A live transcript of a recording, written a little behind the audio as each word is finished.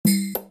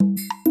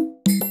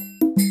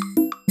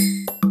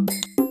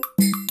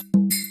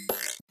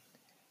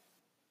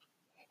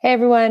Hey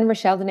everyone,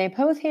 Rochelle Danae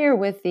Poth here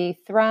with the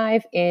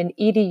Thrive in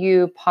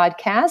EDU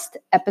podcast,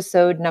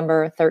 episode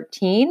number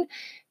 13.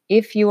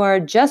 If you are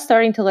just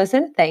starting to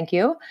listen, thank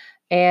you.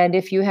 And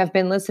if you have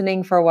been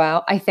listening for a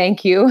while, I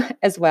thank you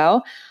as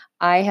well.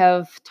 I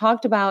have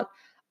talked about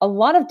a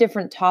lot of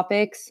different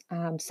topics,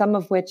 some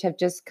of which have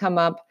just come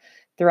up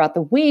throughout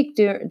the week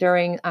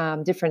during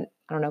different,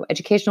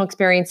 educational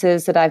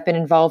experiences that I've been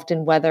involved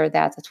in, whether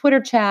that's a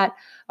Twitter chat,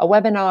 a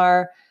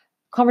webinar,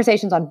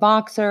 conversations on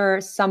Boxer,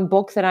 some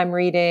book that I'm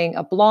reading,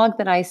 a blog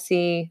that I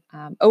see,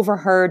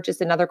 overheard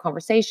just in other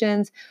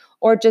conversations,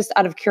 or just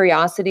out of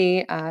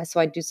curiosity. So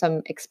I do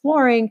some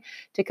exploring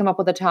to come up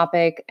with a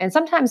topic. And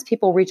sometimes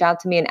people reach out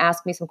to me and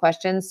ask me some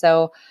questions.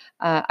 So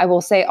I will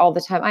say all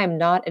the time, I am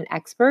not an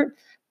expert,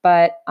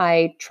 but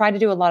I try to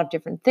do a lot of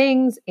different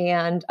things.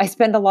 And I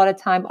spend a lot of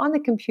time on the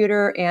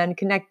computer and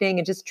connecting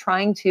and just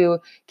trying to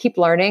keep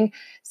learning.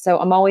 So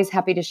I'm always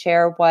happy to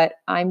share what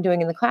I'm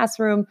doing in the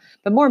classroom,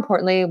 but more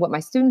importantly, what my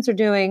students are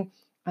doing.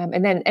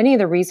 And then any of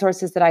the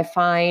resources that I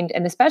find,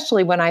 and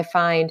especially when I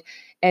find,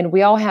 and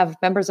we all have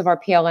members of our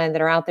PLN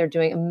that are out there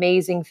doing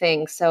amazing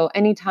things. So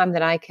anytime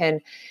that I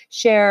can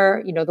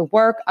share, the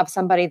work of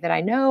somebody that I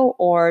know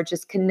or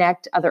just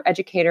connect other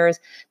educators,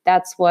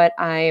 that's what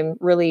I'm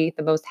really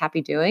the most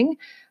happy doing.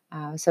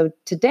 So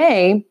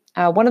today,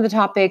 one of the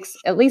topics,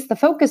 at least the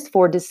focus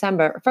for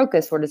December,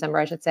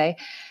 I should say,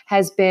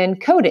 has been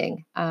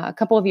coding. A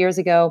couple of years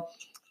ago,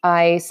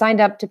 I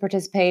signed up to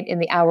participate in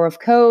the Hour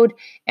of Code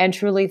and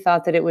truly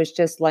thought that it was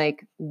just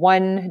like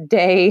one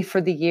day for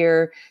the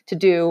year to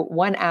do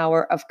 1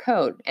 hour of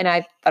code. And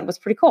I thought it was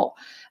pretty cool.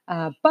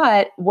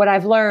 But what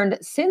I've learned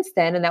since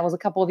then, and that was a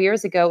couple of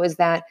years ago, is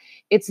that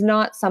it's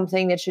not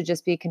something that should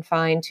just be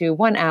confined to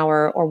 1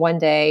 hour or one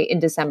day in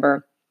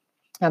December.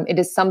 It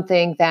is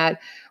something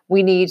that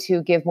we need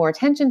to give more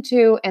attention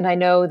to. And I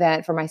know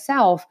that for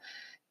myself,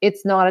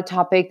 it's not a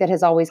topic that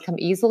has always come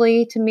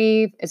easily to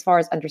me as far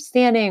as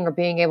understanding or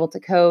being able to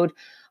code.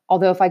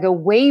 Although if I go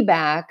way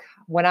back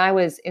when I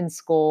was in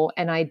school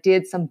and I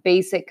did some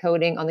basic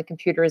coding on the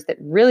computers that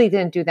really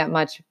didn't do that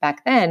much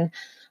back then,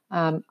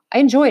 I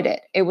enjoyed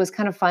it. It was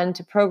kind of fun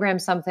to program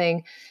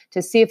something,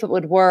 to see if it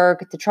would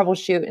work, to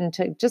troubleshoot, and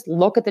to just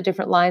look at the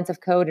different lines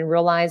of code and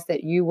realize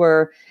that you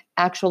were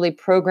actually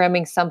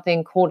programming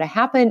something cool to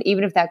happen,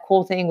 even if that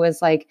cool thing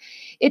was like,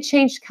 it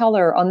changed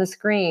color on the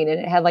screen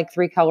and it had like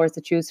 3 colors to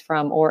choose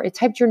from, or it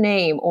typed your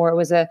name, or it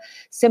was a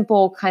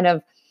simple kind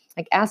of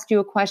like asked you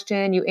a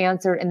question, you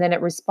answered, and then it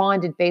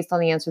responded based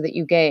on the answer that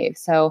you gave.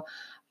 So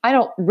I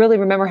don't really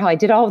remember how I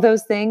did all of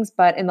those things,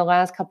 but in the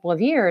last couple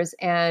of years,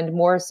 and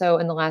more so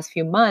in the last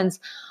few months,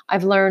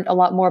 I've learned a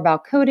lot more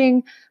about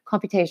coding,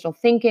 computational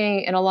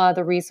thinking, and a lot of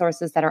the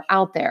resources that are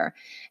out there.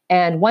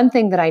 And one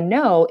thing that I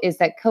know is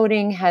that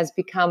coding has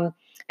become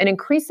an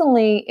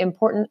increasingly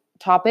important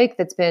topic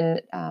that's been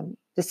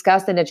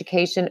discussed in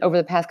education over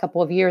the past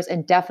couple of years,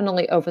 and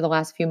definitely over the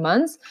last few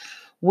months,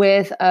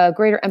 with a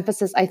greater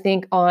emphasis, I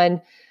think,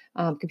 on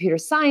computer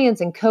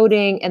science and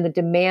coding and the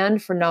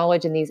demand for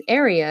knowledge in these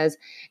areas.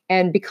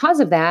 And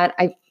because of that,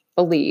 I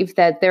believe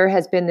that there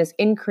has been this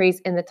increase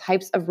in the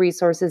types of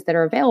resources that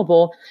are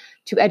available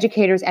to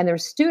educators and their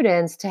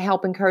students to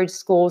help encourage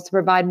schools to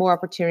provide more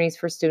opportunities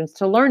for students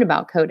to learn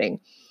about coding.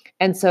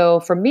 And so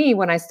for me,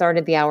 when I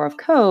started the Hour of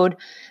Code,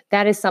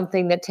 that is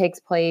something that takes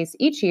place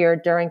each year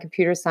during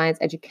Computer Science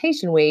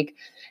Education Week.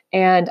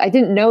 And I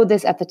didn't know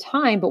this at the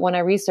time, but when I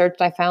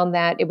researched, I found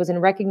that it was in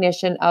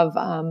recognition of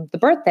the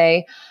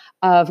birthday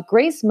of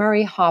Grace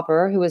Murray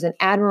Hopper, who was an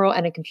admiral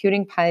and a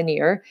computing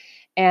pioneer.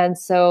 And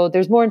so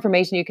there's more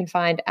information you can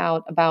find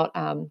out about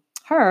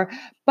her,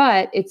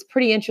 but it's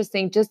pretty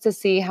interesting just to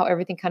see how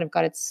everything kind of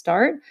got its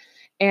start.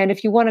 And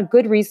if you want a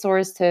good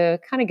resource to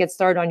kind of get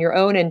started on your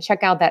own and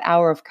check out that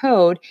Hour of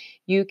Code,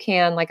 you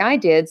can, like I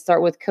did,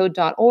 start with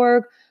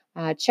code.org.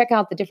 Check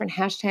out the different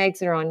hashtags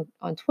that are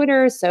on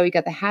Twitter. So you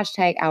got the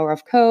hashtag Hour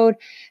of Code,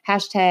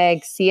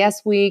 hashtag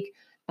CS Week,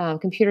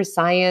 computer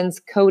science,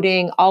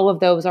 coding, all of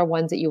those are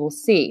ones that you will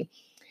see.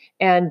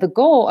 And the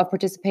goal of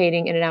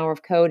participating in an Hour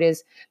of Code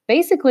is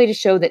basically to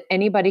show that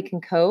anybody can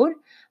code,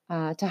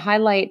 to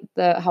highlight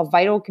how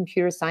vital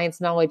computer science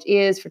knowledge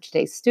is for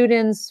today's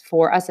students,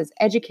 for us as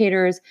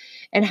educators,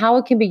 and how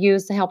it can be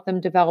used to help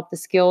them develop the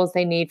skills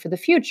they need for the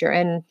future.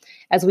 And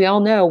as we all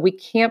know, we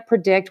can't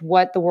predict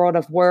what the world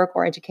of work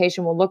or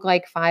education will look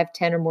like 5,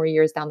 10, or more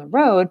years down the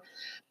road,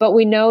 but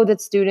we know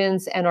that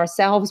students and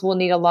ourselves will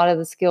need a lot of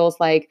the skills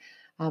like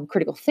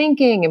critical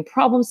thinking and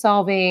problem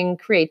solving,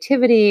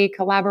 creativity,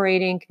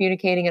 collaborating,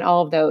 communicating, and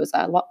all of those.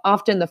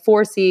 Often the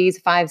 4 C's,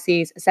 5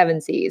 C's, 7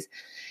 C's.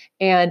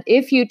 And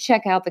if you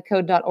check out the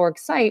code.org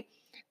site,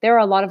 there are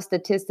a lot of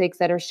statistics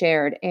that are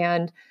shared.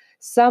 And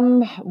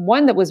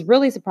one that was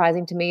really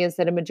surprising to me is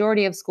that a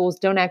majority of schools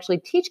don't actually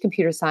teach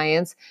computer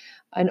science,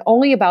 and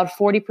only about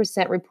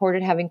 40%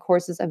 reported having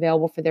courses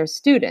available for their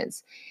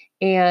students.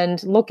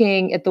 And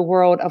looking at the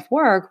world of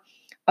work,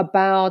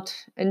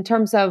 in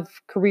terms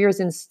of careers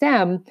in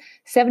STEM,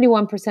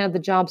 71% of the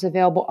jobs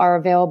available are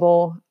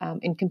available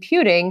in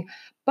computing,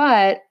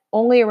 but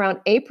only around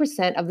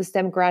 8% of the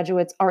STEM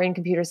graduates are in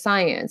computer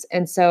science.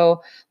 And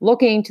so,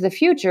 looking to the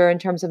future in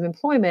terms of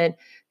employment,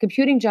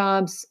 computing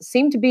jobs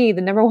seem to be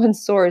the number one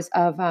source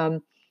of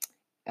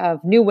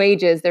new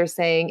wages, they're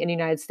saying, in the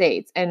United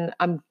States. And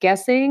I'm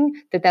guessing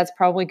that that's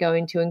probably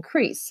going to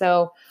increase.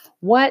 So,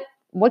 what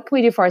can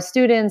we do for our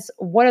students?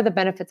 What are the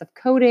benefits of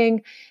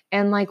coding?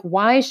 And like,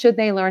 why should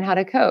they learn how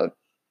to code?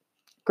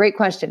 Great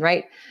question,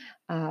 right?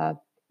 Uh,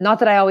 Not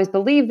that I always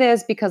believe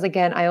this, because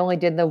again, I only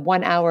did the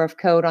 1 hour of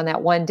code on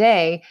that one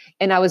day,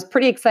 and I was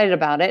pretty excited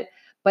about it.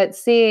 But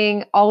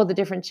seeing all of the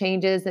different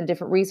changes and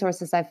different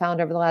resources I found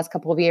over the last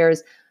couple of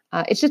years,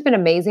 it's just been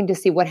amazing to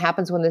see what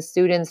happens when the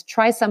students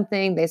try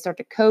something, they start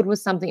to code with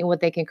something, and what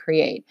they can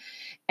create.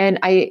 And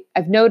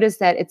I've noticed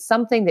that it's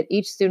something that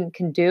each student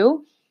can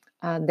do.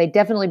 They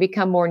definitely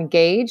become more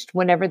engaged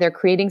whenever they're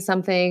creating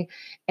something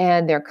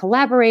and they're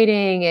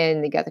collaborating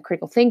and they got the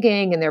critical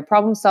thinking and they're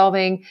problem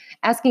solving,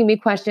 asking me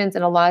questions.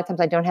 And a lot of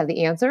times I don't have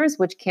the answers,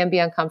 which can be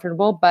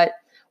uncomfortable, but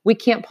we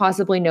can't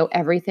possibly know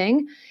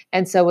everything.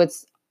 And so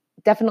it's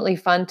definitely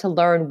fun to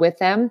learn with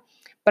them.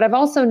 But I've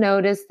also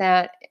noticed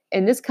that,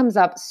 and this comes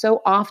up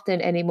so often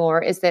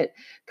anymore, is that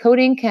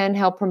coding can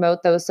help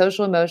promote those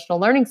social emotional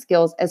learning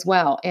skills as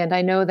well. And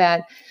I know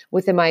that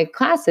within my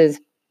classes,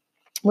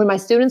 when my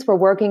students were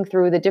working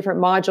through the different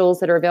modules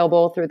that are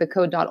available through the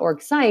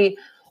code.org site,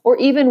 or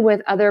even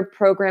with other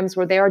programs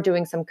where they are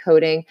doing some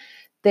coding,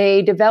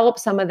 they develop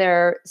some of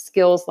their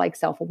skills like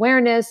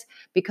self-awareness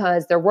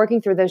because they're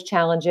working through those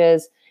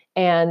challenges,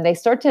 and they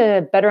start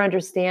to better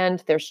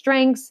understand their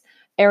strengths,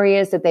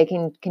 areas that they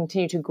can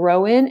continue to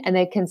grow in, and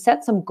they can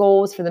set some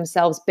goals for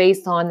themselves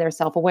based on their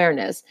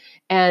self-awareness.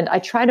 And I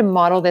try to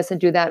model this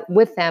and do that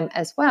with them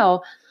as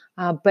well.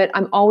 But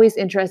I'm always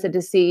interested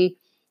to see,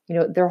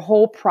 their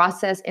whole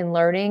process in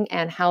learning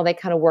and how they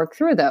kind of work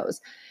through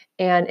those.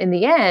 And in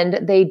the end,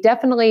 they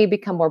definitely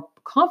become more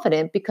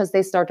confident because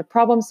they start to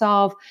problem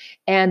solve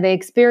and they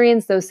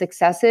experience those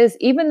successes,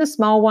 even the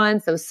small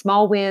ones, those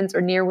small wins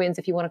or near wins,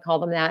 if you want to call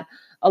them that,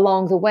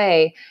 along the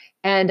way.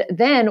 And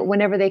then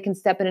whenever they can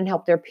step in and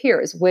help their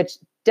peers, which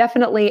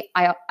definitely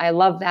I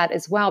love that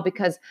as well,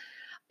 because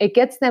it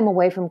gets them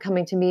away from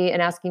coming to me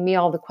and asking me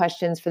all the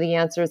questions for the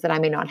answers that I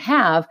may not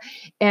have.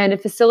 And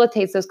it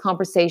facilitates those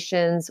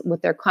conversations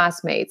with their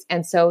classmates.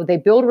 And so they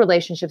build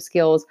relationship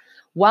skills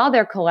while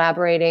they're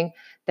collaborating.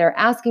 They're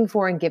asking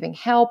for and giving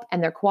help,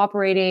 and they're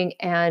cooperating.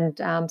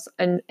 And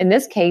in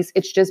this case,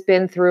 it's just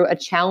been through a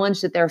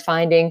challenge that they're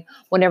finding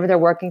whenever they're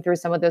working through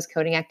some of those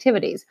coding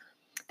activities.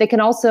 They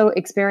can also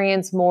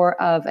experience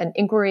more of an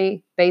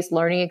inquiry-based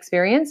learning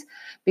experience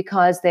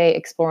because they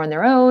explore on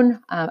their own,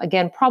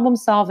 again, problem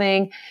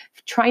solving,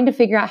 trying to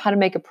figure out how to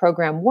make a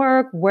program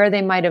work, where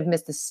they might have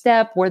missed a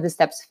step, where the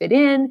steps fit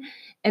in,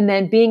 and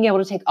then being able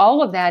to take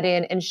all of that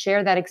in and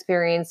share that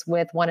experience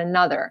with one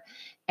another.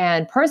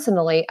 And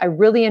personally, I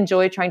really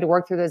enjoy trying to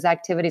work through those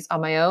activities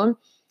on my own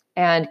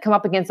and come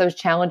up against those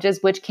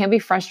challenges, which can be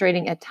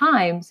frustrating at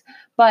times.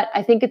 But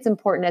I think it's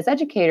important as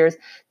educators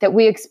that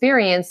we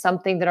experience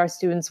something that our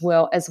students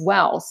will as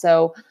well.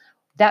 So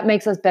that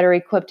makes us better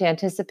equipped to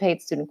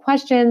anticipate student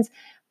questions,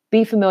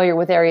 be familiar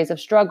with areas of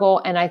struggle.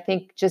 And I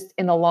think just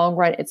in the long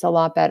run, it's a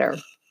lot better.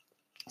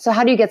 So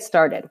how do you get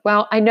started?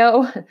 Well, I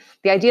know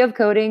the idea of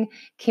coding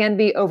can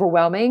be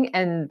overwhelming,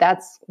 and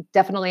that's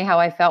definitely how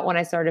I felt when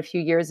I started a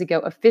few years ago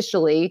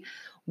officially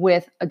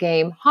with a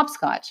game,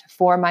 Hopscotch.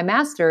 For my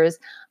master's,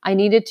 I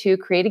needed to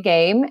create a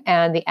game,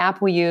 and the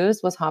app we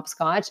used was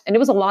Hopscotch. And it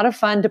was a lot of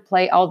fun to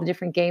play all the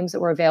different games that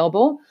were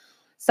available,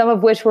 some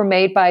of which were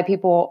made by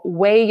people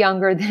way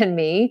younger than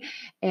me.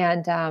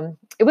 And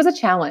it was a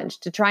challenge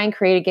to try and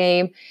create a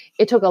game.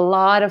 It took a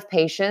lot of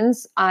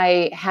patience.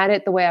 I had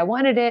it the way I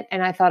wanted it,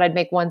 and I thought I'd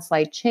make one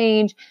slight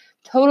change,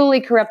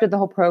 totally corrupted the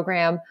whole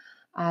program.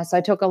 So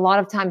I took a lot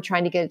of time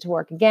trying to get it to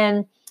work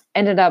again,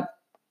 ended up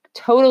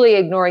totally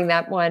ignoring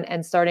that one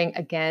and starting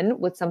again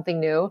with something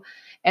new,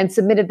 and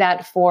submitted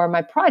that for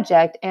my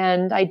project.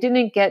 And I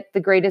didn't get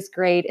the greatest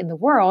grade in the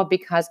world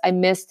because I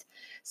missed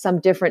some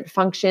different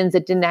functions.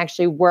 It didn't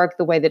actually work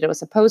the way that it was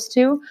supposed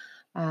to.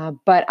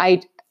 But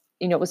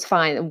it was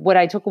fine. What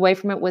I took away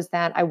from it was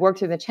that I worked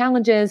through the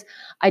challenges.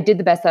 I did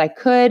the best that I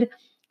could.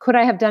 Could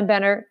I have done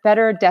better?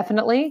 Better,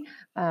 definitely.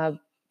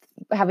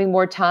 Having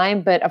more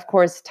time, but of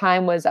course,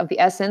 time was of the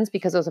essence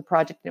because it was a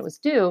project and it was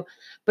due.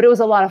 But it was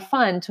a lot of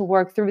fun to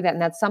work through that.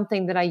 And that's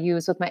something that I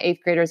use with my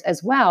 8th graders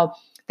as well.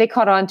 They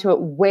caught on to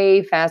it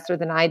way faster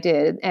than I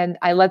did. And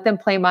I let them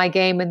play my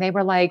game, and they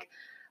were like,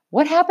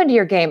 "What happened to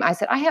your game?" I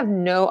said, "I have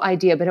no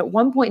idea. But at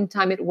one point in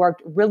time, it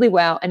worked really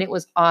well and it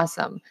was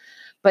awesome."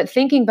 But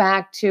thinking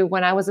back to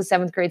when I was a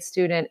 7th grade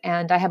student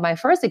and I had my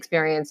first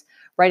experience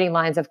writing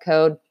lines of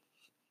code,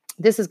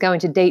 this is going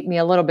to date me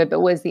a little bit,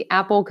 but was the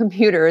Apple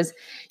computers.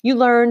 You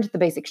learned the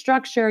basic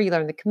structure, you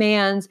learned the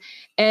commands,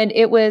 and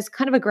it was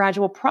kind of a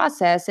gradual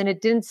process. And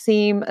it didn't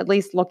seem, at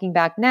least looking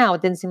back now,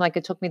 it didn't seem like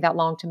it took me that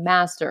long to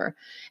master.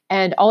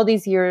 And all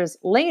these years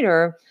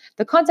later,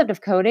 the concept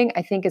of coding,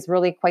 I think, is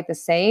really quite the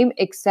same,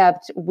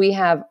 except we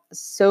have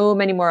so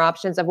many more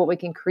options of what we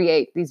can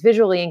create. These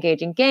visually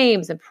engaging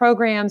games and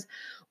programs.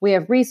 We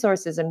have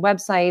resources and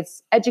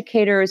websites,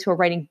 educators who are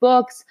writing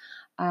books,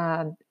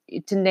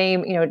 to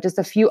name, just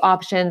a few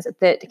options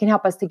that can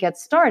help us to get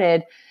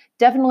started.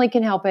 Definitely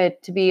can help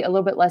it to be a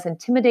little bit less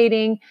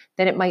intimidating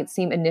than it might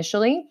seem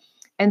initially.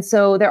 And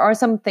so there are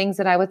some things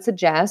that I would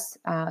suggest.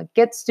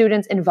 Get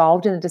students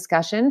involved in the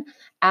discussion.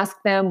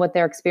 Ask them what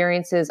their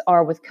experiences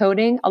are with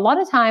coding. A lot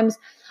of times,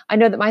 I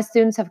know that my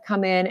students have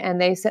come in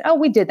and they said, "Oh,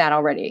 we did that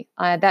already."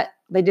 That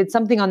they did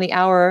something on the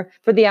hour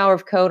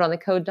of code on the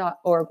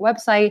code.org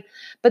website,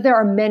 but there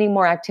are many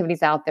more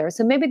activities out there.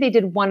 So maybe they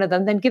did one of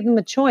them, then give them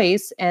a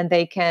choice and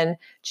they can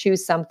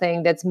choose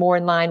something that's more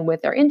in line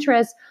with their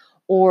interests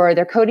or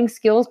their coding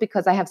skills,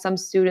 because I have some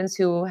students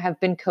who have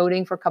been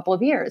coding for a couple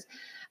of years.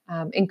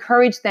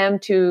 Encourage them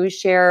to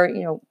share,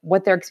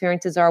 what their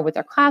experiences are with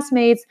their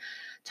classmates.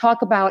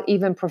 Talk about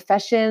even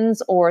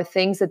professions or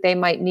things that they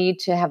might need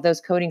to have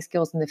those coding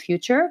skills in the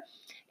future.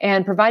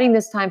 And providing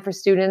this time for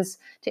students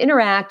to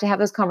interact, to have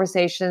those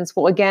conversations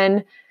will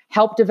again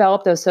help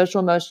develop those social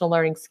emotional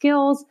learning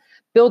skills,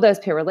 build those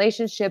peer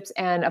relationships,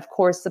 and of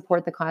course,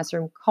 support the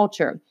classroom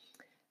culture.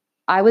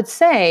 I would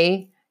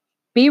say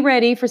be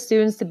ready for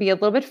students to be a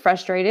little bit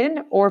frustrated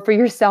or for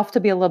yourself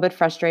to be a little bit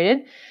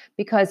frustrated,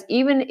 because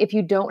even if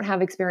you don't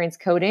have experience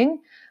coding,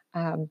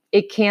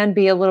 it can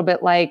be a little bit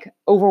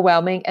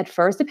overwhelming at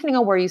first, depending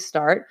on where you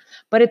start.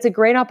 But it's a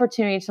great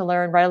opportunity to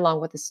learn right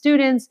along with the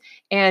students.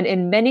 And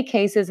in many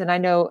cases, and I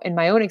know in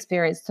my own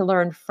experience, to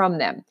learn from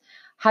them.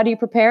 How do you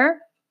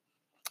prepare?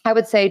 I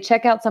would say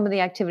check out some of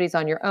the activities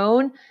on your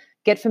own.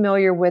 Get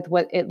familiar with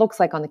what it looks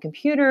like on the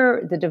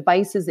computer, the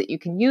devices that you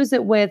can use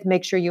it with.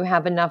 Make sure you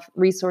have enough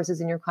resources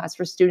in your class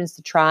for students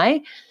to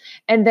try.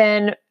 And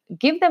then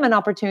give them an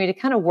opportunity to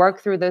kind of work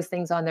through those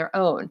things on their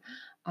own.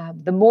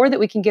 The more that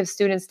we can give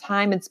students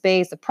time and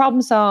space to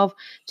problem solve,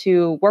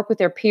 to work with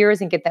their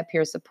peers and get that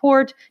peer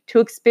support, to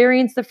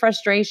experience the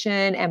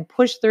frustration and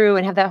push through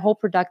and have that whole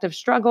productive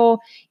struggle,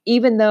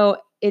 even though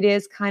it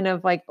is kind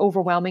of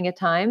overwhelming at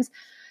times,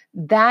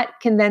 that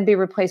can then be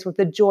replaced with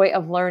the joy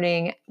of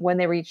learning when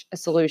they reach a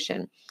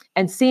solution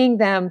and seeing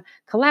them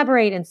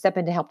collaborate and step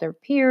in to help their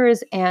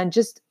peers and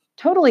just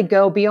totally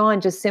go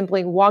beyond just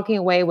simply walking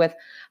away with,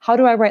 how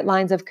do I write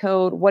lines of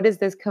code? What is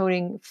this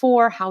coding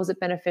for? How is it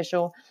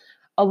beneficial?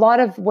 A lot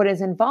of what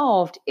is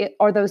involved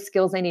are those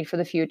skills they need for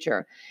the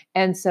future.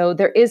 And so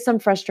there is some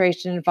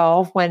frustration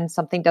involved when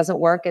something doesn't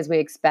work as we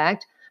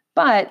expect.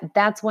 But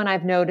that's when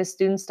I've noticed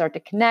students start to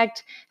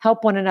connect,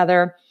 help one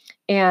another.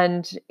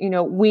 And,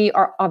 we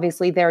are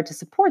obviously there to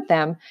support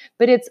them,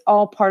 but it's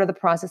all part of the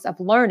process of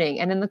learning.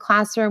 And in the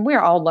classroom, we're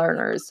all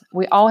learners.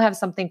 We all have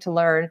something to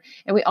learn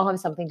and we all have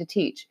something to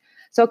teach.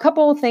 So a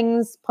couple of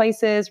things,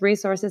 places,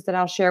 resources that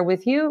I'll share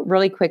with you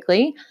really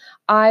quickly.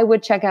 I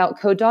would check out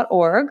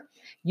code.org.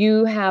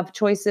 You have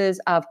choices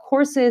of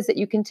courses that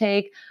you can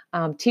take.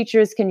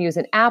 Teachers can use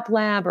an app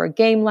lab or a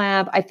game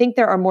lab. I think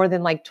there are more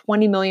than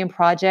 20 million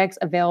projects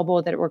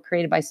available that were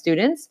created by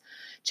students.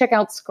 Check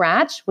out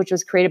Scratch, which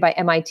was created by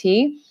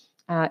MIT.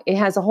 It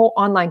has a whole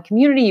online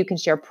community. You can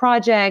share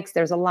projects.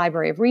 There's a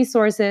library of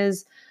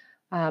resources.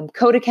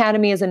 Code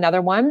Academy is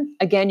another one.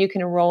 Again, you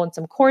can enroll in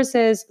some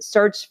courses,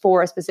 search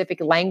for a specific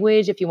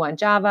language if you want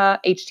Java,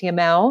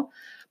 HTML.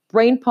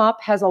 BrainPop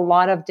has a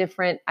lot of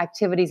different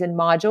activities and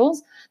modules.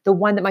 The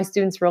one that my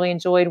students really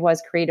enjoyed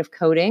was creative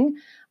coding.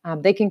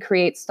 They can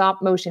create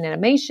stop motion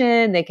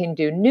animation. They can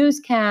do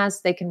newscasts.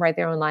 They can write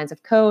their own lines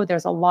of code.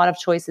 There's a lot of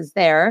choices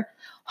there.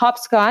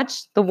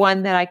 Hopscotch, the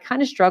one that I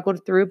kind of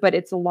struggled through, but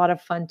it's a lot of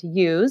fun to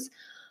use.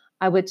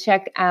 I would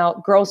check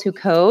out Girls Who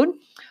Code,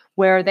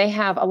 where they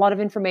have a lot of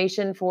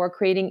information for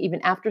creating even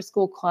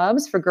after-school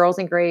clubs for girls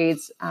in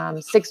grades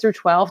 6 through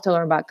 12 to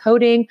learn about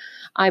coding.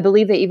 I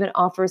believe they even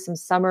offer some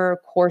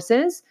summer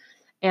courses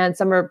and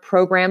summer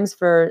programs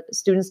for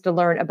students to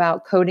learn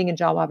about coding and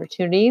job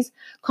opportunities.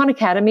 Khan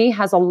Academy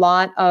has a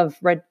lot of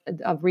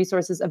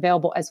resources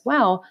available as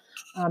well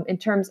in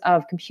terms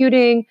of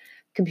computing,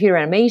 computer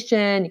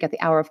animation, you got the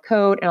Hour of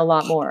Code, and a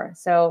lot more.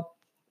 So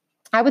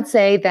I would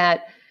say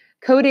that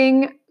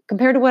coding,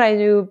 compared to what I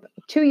knew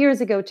 2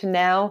 years ago to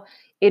now,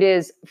 it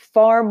is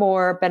far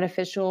more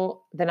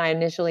beneficial than I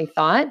initially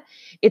thought.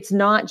 It's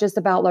not just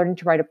about learning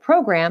to write a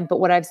program, but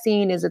what I've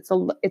seen is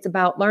it's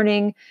about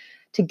learning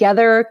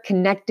together,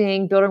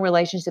 connecting, building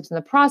relationships in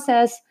the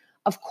process.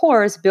 Of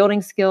course,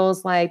 building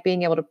skills like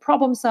being able to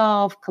problem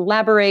solve,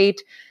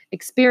 collaborate,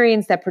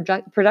 experience that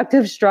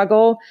productive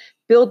struggle,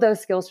 build those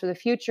skills for the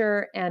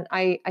future. And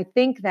I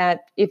think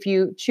that if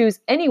you choose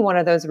any one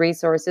of those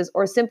resources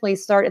or simply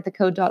start at the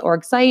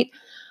code.org site,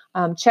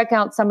 check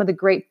out some of the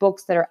great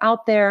books that are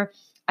out there.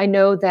 I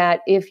know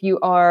that if you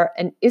are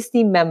an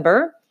ISTE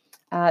member,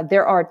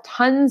 there are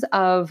tons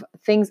of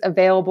things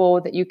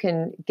available that you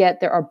can get.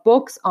 There are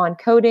books on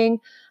coding.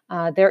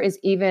 There is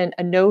even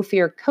a No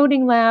Fear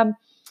Coding Lab.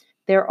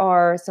 There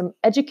are some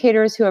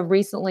educators who have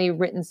recently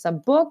written some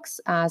books.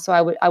 So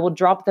I will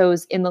drop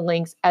those in the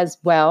links as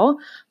well.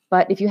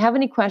 But if you have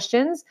any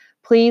questions,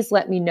 please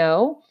let me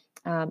know.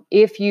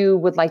 If you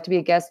would like to be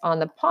a guest on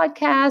the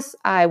podcast,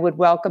 I would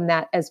welcome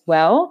that as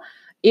well.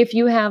 If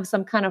you have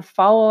some kind of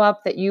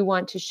follow-up that you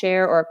want to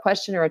share, or a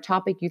question or a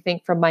topic you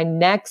think from my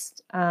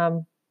next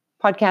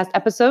podcast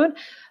episode,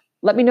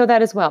 let me know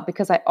that as well,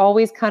 because I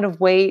always kind of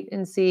wait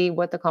and see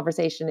what the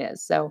conversation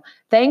is. So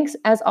thanks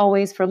as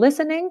always for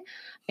listening,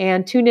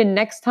 and tune in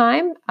next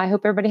time. I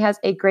hope everybody has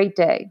a great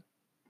day.